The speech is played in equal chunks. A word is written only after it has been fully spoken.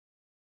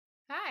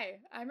Hi,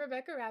 I'm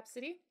Rebecca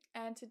Rhapsody,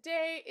 and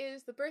today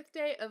is the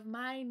birthday of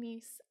my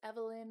niece,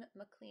 Evelyn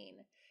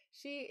McLean.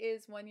 She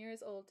is 1 year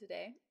old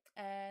today,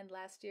 and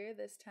last year,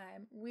 this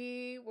time,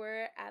 we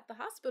were at the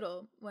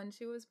hospital when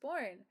she was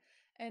born,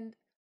 and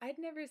I'd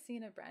never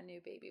seen a brand new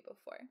baby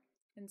before.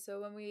 And so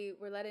when we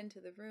were let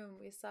into the room,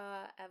 we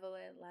saw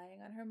Evelyn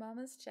lying on her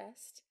mama's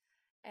chest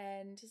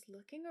and just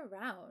looking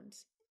around.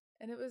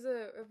 And it was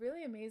a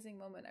really amazing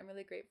moment. I'm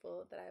really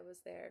grateful that I was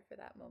there for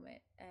that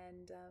moment.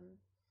 And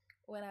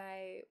when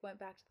I went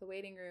back to the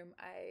waiting room,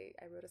 I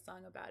wrote a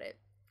song about it.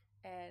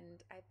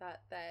 And I thought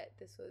that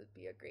this would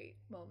be a great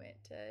moment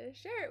to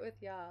share it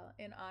with y'all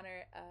in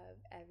honor of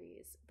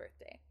Evie's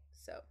birthday.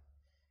 So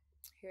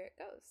here it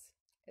goes.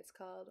 It's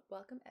called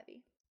Welcome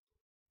Evie.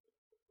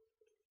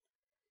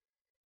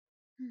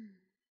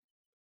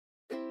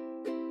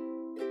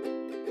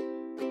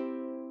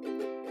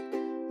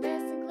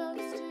 Listen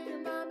close to your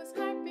mama's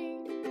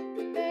heartbeat.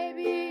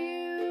 Baby,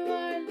 you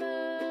are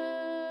loved.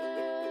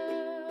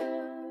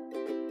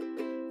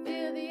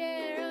 Feel the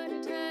air on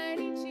your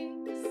tiny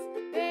cheeks.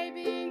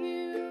 Baby,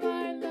 you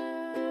are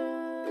loved.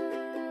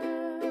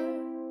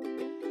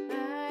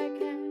 I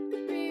can't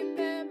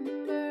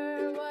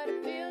remember what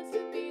it feels to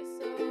be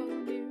so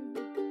new.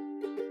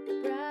 The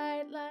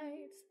bright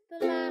lights, the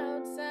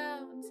loud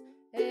sounds,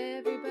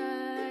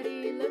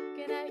 everybody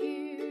looking at you.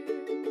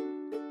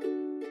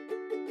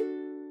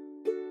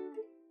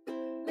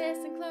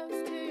 Listen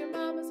close to your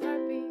mama's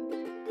heartbeat.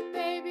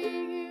 Baby,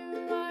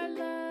 you are loved.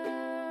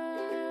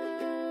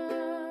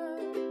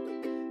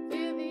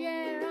 Feel the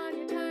air on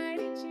your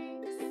tiny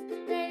cheeks.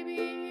 Baby,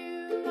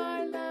 you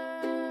are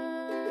loved.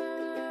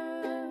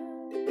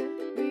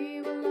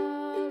 We will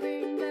all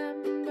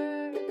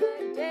remember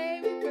the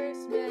day we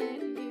first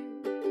met you.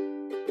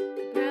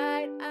 The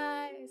bright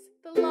eyes,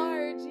 the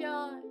large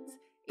yawns,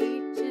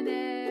 each and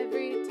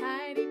every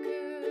tiny coo.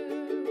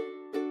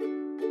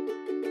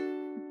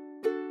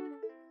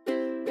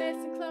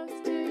 Listen close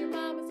to your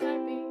mama's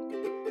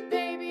heartbeat.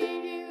 Baby,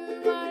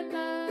 you are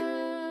loved.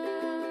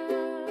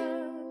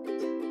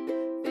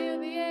 Feel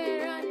the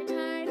air on your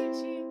tiny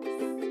cheeks.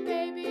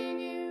 Baby,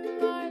 you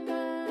are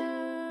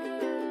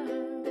loved.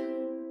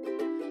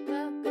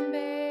 Welcome,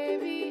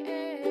 baby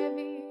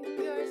Evie.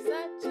 You're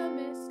such a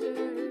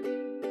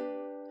mystery.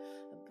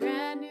 A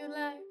brand new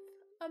life,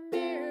 a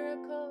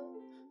miracle.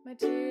 My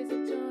tears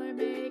of joy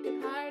make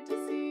it hard to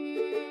see.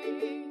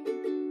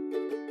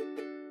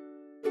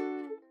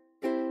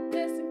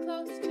 Listen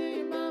close to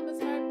your mama's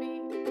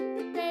heartbeat.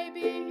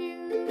 Baby,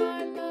 you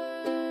are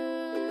loved.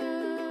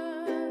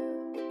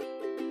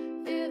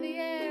 Feel the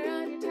air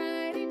on your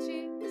tiny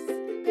cheeks.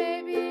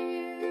 Baby,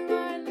 you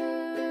are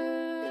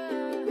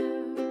loved.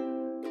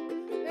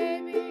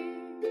 Baby,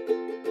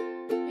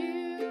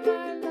 you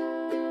are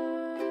loved.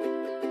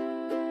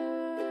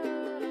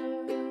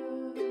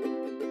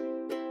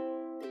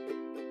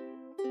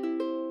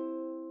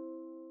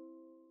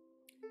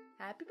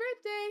 Happy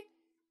birthday!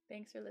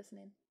 Thanks for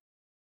listening.